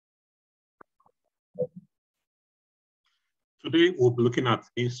Today, we'll be looking at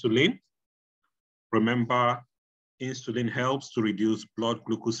insulin. Remember, insulin helps to reduce blood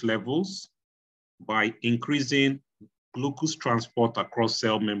glucose levels by increasing glucose transport across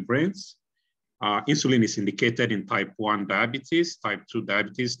cell membranes. Insulin is indicated in type 1 diabetes, type 2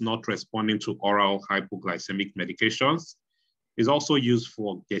 diabetes, not responding to oral hypoglycemic medications. It's also used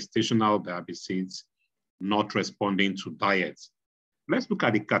for gestational diabetes, not responding to diet. Let's look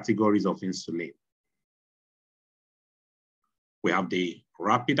at the categories of insulin. We have the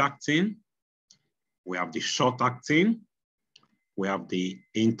rapid acting, we have the short acting, we have the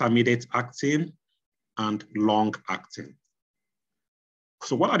intermediate acting, and long acting.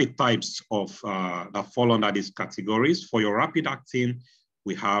 So what are the types of that fall under these categories? For your rapid acting,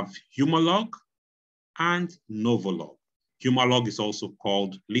 we have Humalog and Novolog. Humalog is also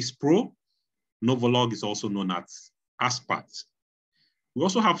called Lispro. Novolog is also known as Aspart. We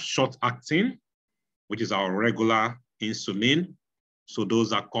also have short acting, which is our regular insulin. So those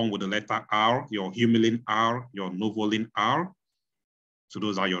that come with the letter R, your Humulin R, your Novolin R. So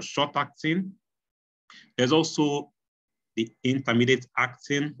those are your short acting. There's also the intermediate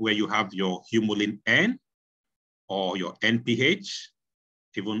acting where you have your Humulin N or your NPH,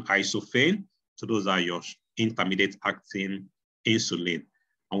 even isophane. So those are your intermediate acting insulin.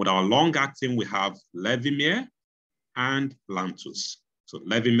 And with our long acting, we have Levemir and Lantus. So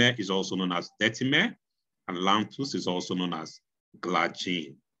Levemir is also known as Detimir, and Lantus is also known as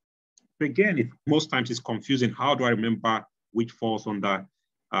Glargine. So again, most times it's confusing. How do I remember which falls under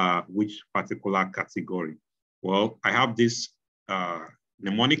which particular category? Well, I have this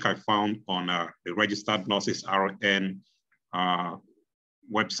mnemonic I found on the Registered Nurses RN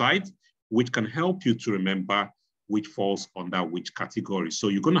website, which can help you to remember which falls under which category. So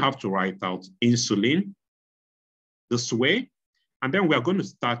you're going to have to write out insulin this way, and then we're going to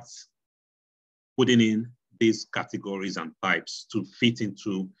start putting in these categories and types to fit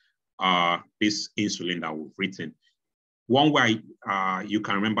into this insulin that we've written. One way you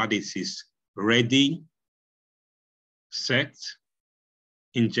can remember this is ready, set,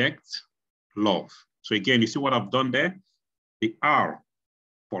 inject, love. So again, you see what I've done there? The R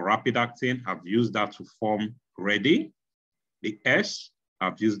for rapid acting, I've used that to form ready. The S,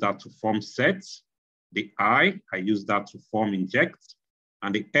 I've used that to form set. The I use that to form inject.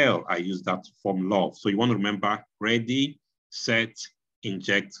 And the L, I use that to form love. So you want to remember ready, set,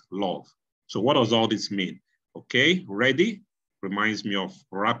 inject, love. So what does all this mean? Okay, ready reminds me of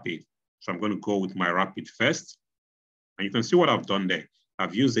rapid. So I'm going to go with my rapid first. And you can see what I've done there.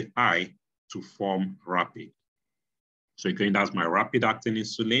 I've used the I to form rapid. So again, that's my rapid acting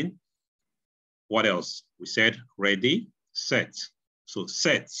insulin. What else? We said ready, set. So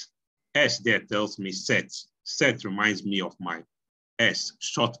set, S there tells me set. Set reminds me of my S,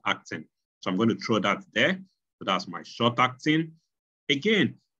 short acting. So I'm going to throw that there. So that's my short acting.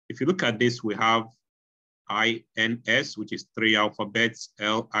 Again, if you look at this, we have INS, which is 3 alphabets,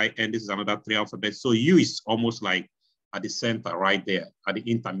 LIN, this is another 3 alphabets. So U is almost like at the center right there, at the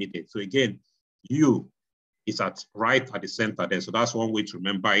intermediate. So again, U is right at the center there. So that's one way to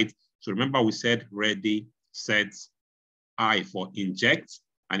remember it. So remember we said ready, set, I for inject.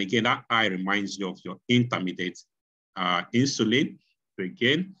 And again, that I reminds you of your intermediate insulin. So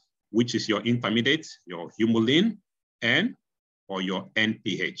again, which is your intermediate, your Humulin N or your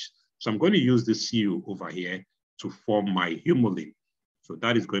NPH. So I'm going to use this U over here to form my Humulin. So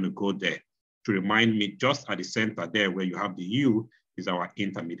that is going to go there to remind me just at the center there where you have the U is our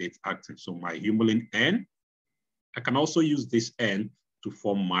intermediate acting. So my Humulin N. I can also use this N to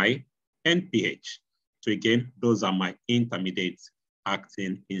form my NPH. So again, those are my intermediate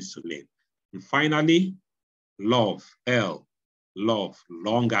acting insulin. And finally, love, L, love,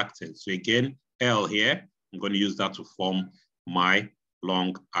 long acting. So again, L here, I'm going to use that to form my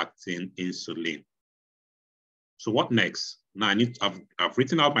long acting insulin. So what next? Now I've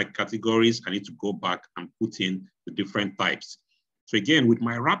written out my categories. I need to go back and put in the different types. So again, with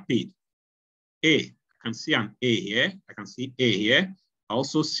my rapid, A, I can see an A here. I can see A here. I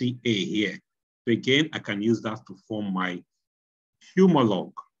also see A here. So again, I can use that to form my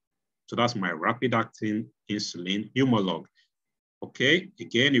Humalog. So that's my rapid acting insulin, Humalog. Okay,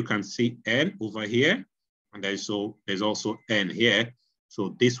 again, you can see N over here. And there's also N here.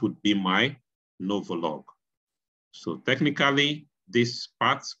 So this would be my Novolog. So technically, these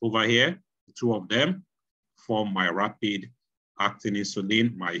parts over here, the two of them, form my rapid acting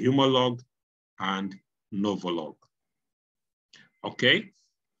insulin, my Humalog, and Novolog. Okay,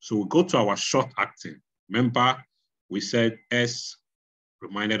 so we go to our short acting. Remember, we said S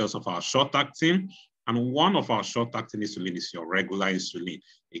reminded us of our short acting, and one of our short acting insulin is your regular insulin.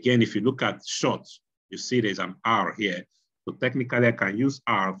 Again, if you look at short, you see there's an R here. So technically, I can use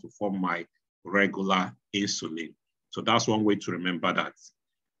R to form my regular insulin. So that's one way to remember that.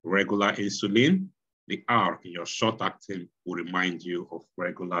 Regular insulin, the R in your short-acting will remind you of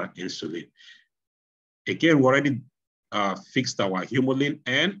regular insulin. Again, we already fixed our humulin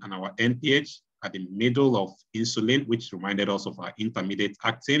N and our NPH at the middle of insulin, which reminded us of our intermediate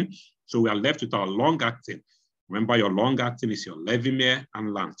acting. So we are left with our long-acting. Remember, your long-acting is your Levemir and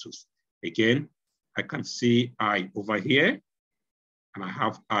Lantus. Again, I can see I over here, and I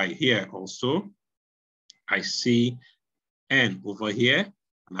have I here also. I see N over here,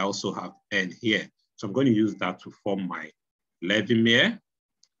 and I also have N here. So I'm going to use that to form my Levemir.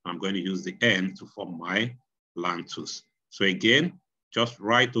 I'm going to use the N to form my Lantus. So again, just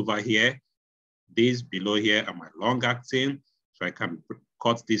right over here, these below here are my long-acting. So I can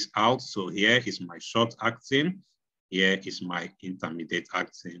cut this out. So here is my short-acting. Here is my intermediate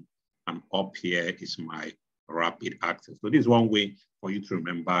acting. And up here is my rapid acting. So this is one way for you to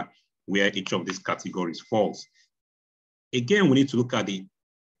remember where each of these categories falls. Again, we need to look at the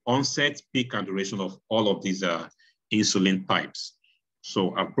onset, peak, and duration of all of these insulin types.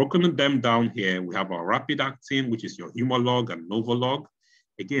 So I've broken them down here. We have our rapid acting, which is your Humalog and Novolog.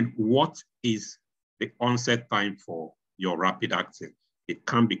 Again, what is the onset time for your rapid acting? It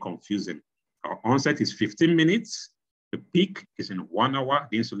can be confusing. Our onset is 15 minutes. The peak is in 1 hour.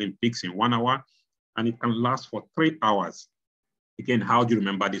 The insulin peaks in 1 hour, and it can last for 3 hours. Again, how do you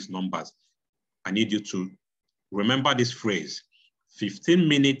remember these numbers? I need you to remember this phrase. 15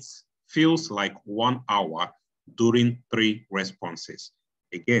 minutes feels like 1 hour during 3 responses.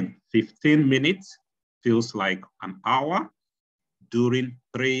 Again, 15 minutes feels like an hour during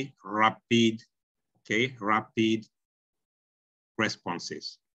 3 rapid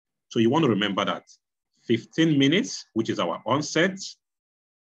responses. So you want to remember that 15 minutes, which is our onset,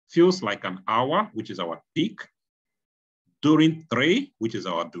 feels like an hour, which is our peak. During 3, which is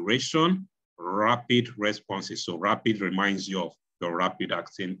our duration, rapid responses. So rapid reminds you of your rapid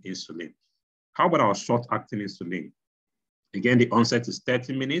acting insulin. How about our short acting insulin? Again, the onset is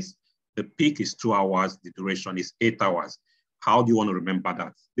 30 minutes. The peak is 2 hours. The duration is 8 hours. How do you want to remember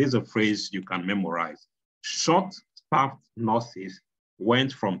that? This is a phrase you can memorize. Short-staffed nurses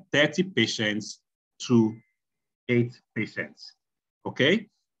went from 30 patients to 8 patients, okay?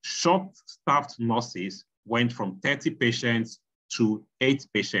 Short-staffed nurses went from 30 patients to 8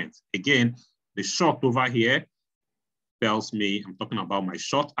 patients. Again, the short over here tells me I'm talking about my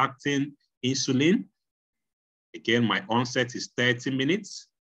short-acting insulin. Again, my onset is 30 minutes.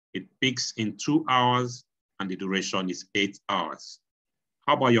 It peaks in 2 hours, and the duration is 8 hours.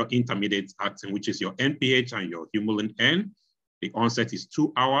 How about your intermediate acting, which is your NPH and your humulin N? The onset is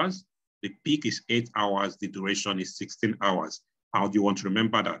 2 hours. The peak is 8 hours. The duration is 16 hours. How do you want to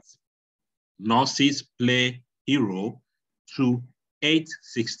remember that? Nurses play hero to 8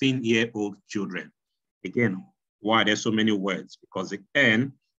 16-year-old children. Again, why are there so many words? Because the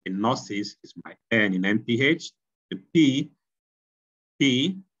N in nurses is my N in NPH. The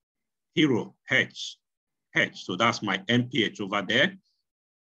P, hero, H. So that's my NPH over there.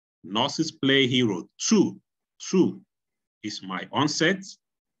 Nurses play hero. 2 is my onset.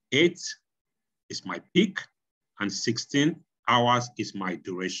 8 is my peak. And 16 hours is my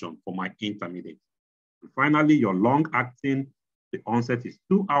duration for my intermediate. And finally, your long-acting, the onset is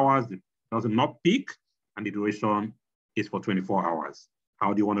 2 hours. It does not peak. And the duration is for 24 hours.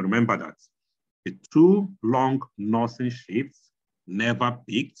 How do you want to remember that? The 2 long nursing shifts never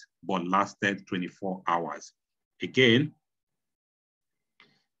peaked, but lasted 24 hours. Again,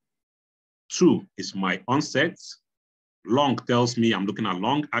 2 is my onset. Long tells me I'm looking at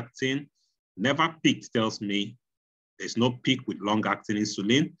long acting. Never peaked tells me there's no peak with long acting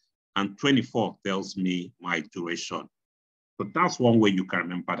insulin. And 24 tells me my duration. So that's one way you can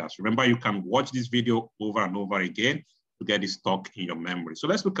remember that. Remember, you can watch this video over and over again to get it stuck in your memory. So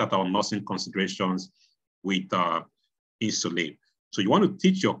let's look at our nursing considerations with insulin. So you want to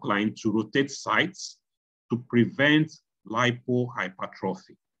teach your client to rotate sites to prevent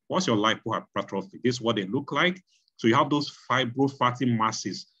lipohypertrophy. What's your lipohypertrophy? This is what they look like. So you have those fibrofatty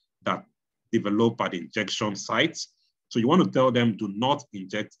masses that develop at the injection sites. So you want to tell them, do not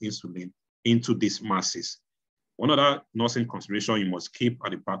inject insulin into these masses. One other nursing consideration you must keep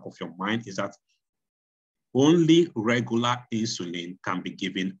at the back of your mind is that only regular insulin can be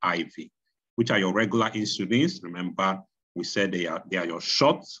given IV. Which are your regular insulins? Remember, we said they are your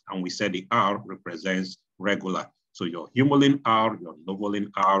shots, and we said the R represents regular. So your Humulin R, your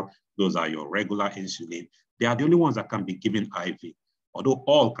Novolin R, those are your regular insulin. They are the only ones that can be given IV, although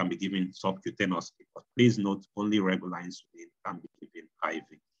all can be given subcutaneously. But please note, only regular insulin can be given IV.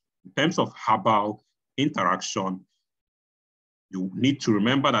 In terms of herbal interaction, You need to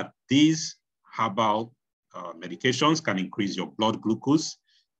remember that these herbal medications can increase your blood glucose.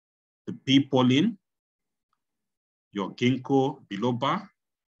 The pea pollen, your ginkgo biloba,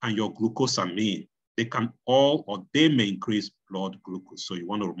 and your glucosamine. They can all, or they may increase blood glucose. So you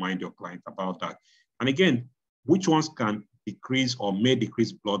want to remind your client about that. And again, which ones can decrease or may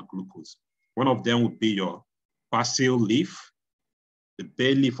decrease blood glucose? One of them would be your basil leaf. The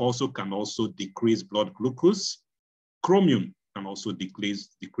bay leaf also can also decrease blood glucose. Chromium can also decrease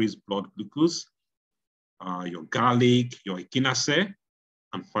blood glucose. Your garlic, your echinacea,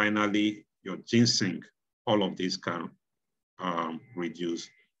 and finally your ginseng. All of these can reduce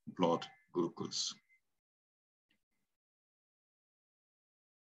blood glucose.